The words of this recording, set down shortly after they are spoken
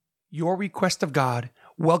Your request of God.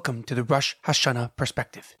 Welcome to the Rosh Hashanah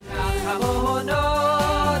Perspective. The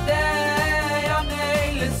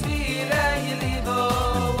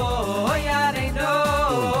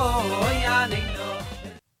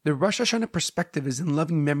Rosh Hashanah Perspective is in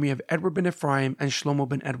loving memory of Edward ben Ephraim and Shlomo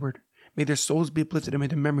ben Edward. May their souls be uplifted and may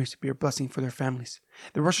their memories be a blessing for their families.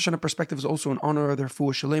 The Rosh Hashanah Perspective is also in honor of their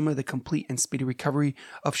Refuah Shalema, the complete and speedy recovery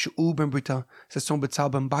of Shaul ben Brita, Sasson Betzal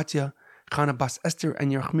ben Batya, Chana bas Esther,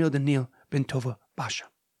 and Yerachmiel Daniel ben Tova Basha.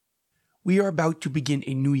 We are about to begin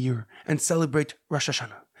a new year and celebrate Rosh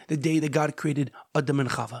Hashanah, the day that God created Adam and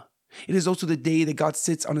Chava. It is also the day that God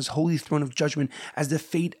sits on his holy throne of judgment as the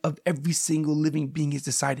fate of every single living being is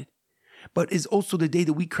decided. But it is also the day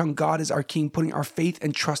that we crown God as our King, putting our faith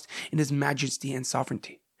and trust in his majesty and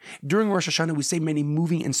sovereignty. During Rosh Hashanah, we say many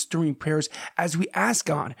moving and stirring prayers as we ask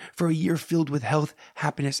God for a year filled with health,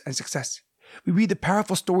 happiness, and success. We read the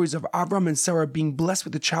powerful stories of Avram and Sarah being blessed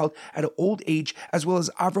with a child at an old age, as well as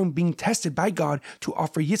Avram being tested by God to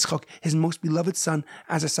offer Yitzchak, his most beloved son,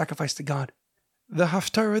 as a sacrifice to God. The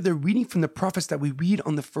Haftarah, the reading from the prophets that we read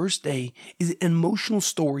on the first day, is an emotional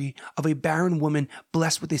story of a barren woman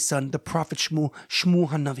blessed with a son, the prophet Shmuel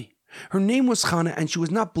Hanavi. Her name was Chana, and she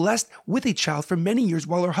was not blessed with a child for many years,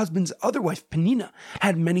 while her husband's other wife, Penina,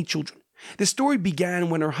 had many children. The story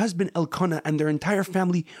began when her husband Elkanah and their entire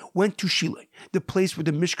family went to Shiloh, the place where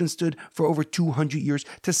the Mishkan stood for over 200 years,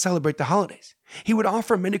 to celebrate the holidays. He would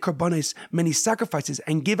offer many karbanos, many sacrifices,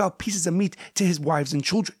 and give out pieces of meat to his wives and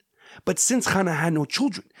children. But since Chana had no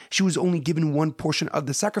children, she was only given one portion of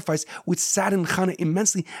the sacrifice, which saddened Chana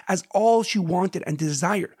immensely, as all she wanted and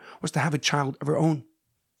desired was to have a child of her own.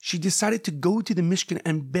 She decided to go to the Mishkan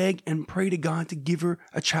and beg and pray to God to give her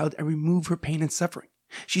a child and remove her pain and suffering.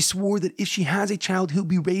 She swore that if she has a child, he'll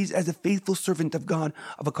be raised as a faithful servant of God,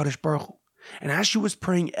 of HaKadosh Baruch Hu. And as she was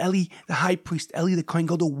praying, Eli, the high priest, Eli the Kohen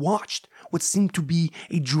Gadol, watched what seemed to be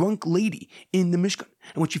a drunk lady in the Mishkan.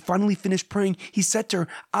 And when she finally finished praying, he said to her,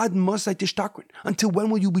 Ad masai tishtakrin, until when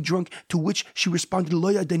will you be drunk? To which she responded,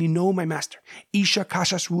 Lo yadani, no, my master. Isha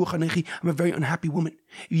kashas ruach anechi, I'm a very unhappy woman.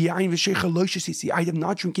 Yain v'shecha lo shesisi, I have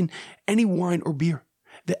not drinking any wine or beer.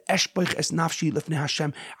 The eshbech es nafshi lifnei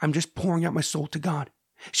Hashem, I'm just pouring out my soul to God.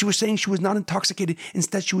 She was saying she was not intoxicated.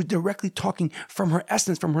 Instead, she was directly talking from her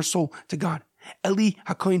essence, from her soul to God. Eli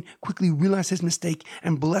HaKohen quickly realized his mistake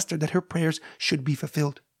and blessed her that her prayers should be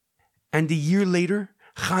fulfilled. And a year later,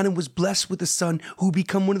 Chana was blessed with a son who would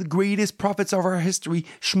become one of the greatest prophets of our history,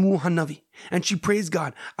 Shmuel Hanavi. And she praised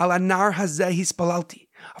God, Al anar hazeh hispalalti.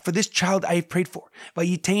 For this child I have prayed for.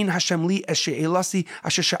 Vayitain Hashem li es she'elasi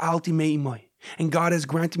asher sha'alti me'imoy. And God has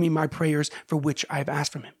granted me my prayers for which I have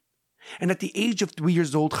asked from him. And at the age of 3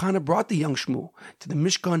 years old, Chana brought the young Shmuel to the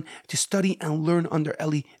Mishkan to study and learn under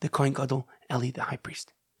Eli, the Kohen Gadol, Eli, the high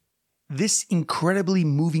priest. This incredibly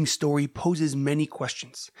moving story poses many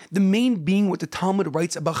questions, the main being what the Talmud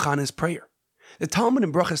writes about Chana's prayer. The Talmud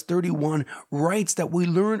in Brachas 31 writes that we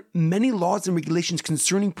learn many laws and regulations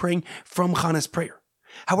concerning praying from Chana's prayer.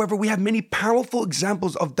 However, we have many powerful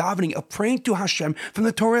examples of davening, of praying to Hashem from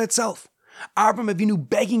the Torah itself. Abraham Avinu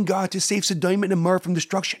begging God to save Sodom and Gomorrah from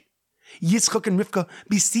destruction. Yitzchak and Rivka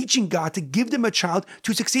beseeching God to give them a child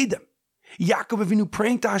to succeed them. Yaakov Avinu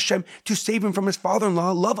praying to Hashem to save him from his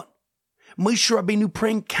father-in-law, Lavan. Moshe Rabbeinu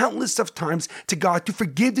praying countless of times to God to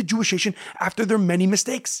forgive the Jewish nation after their many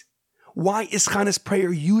mistakes. Why is Chana's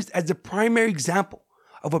prayer used as the primary example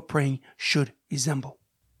of what praying should resemble?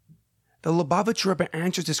 The Lubavitch Rebbe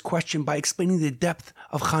answers this question by explaining the depth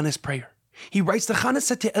of Chana's prayer. He writes, the Chana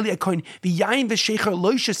said to Eli HaKohen, V'yayin v'shecher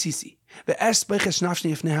lo shasisi, v'esbech es nafshi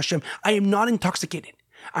lifnei Hashem. I am not intoxicated.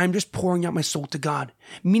 I am just pouring out my soul to God.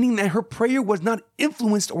 Meaning that her prayer was not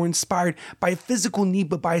influenced or inspired by a physical need,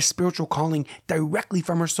 but by a spiritual calling directly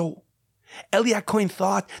from her soul. Eli HaKohen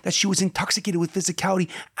thought that she was intoxicated with physicality,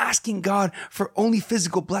 asking God for only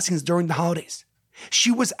physical blessings during the holidays.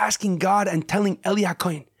 She was asking God and telling Eli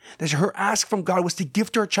HaKohen that her ask from God was to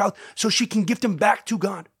gift her a child so she can gift him back to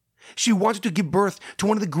God. She wanted to give birth to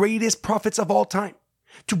one of the greatest prophets of all time,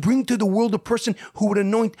 to bring to the world a person who would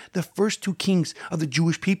anoint the first two kings of the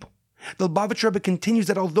Jewish people. The Lubavitch Rebbe continues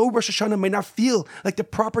that although Rosh Hashanah may not feel like the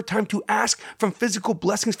proper time to ask from physical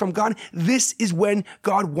blessings from God, this is when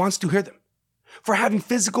God wants to hear them. For having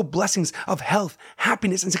physical blessings of health,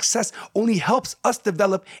 happiness, and success only helps us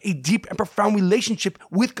develop a deep and profound relationship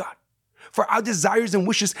with God. For our desires and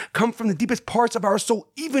wishes come from the deepest parts of our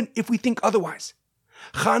soul, even if we think otherwise.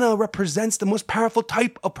 Chana represents the most powerful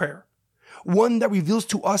type of prayer, one that reveals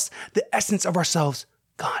to us the essence of ourselves,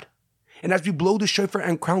 God. And as we blow the shofar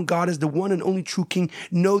and crown God as the one and only true King,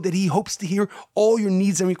 know that He hopes to hear all your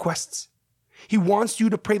needs and requests. He wants you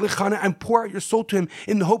to pray Lechana and pour out your soul to him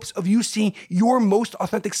in the hopes of you seeing your most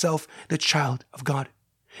authentic self, the child of God.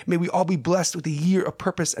 May we all be blessed with a year of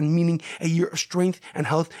purpose and meaning, a year of strength and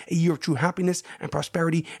health, a year of true happiness and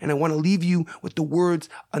prosperity. And I want to leave you with the words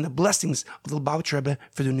and the blessings of the Lubavitcher Rebbe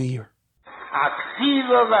for the new year.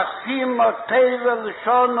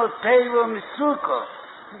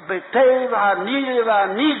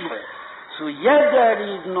 Zu jeder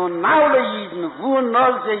Jiden und alle Jiden, wo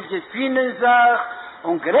noch sich gefühlen sich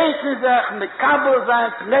und greifen sich mit Kabel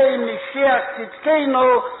sein Pnei Mishiach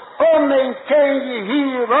Zitkeno, ohne kein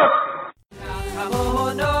Jehi Rossi.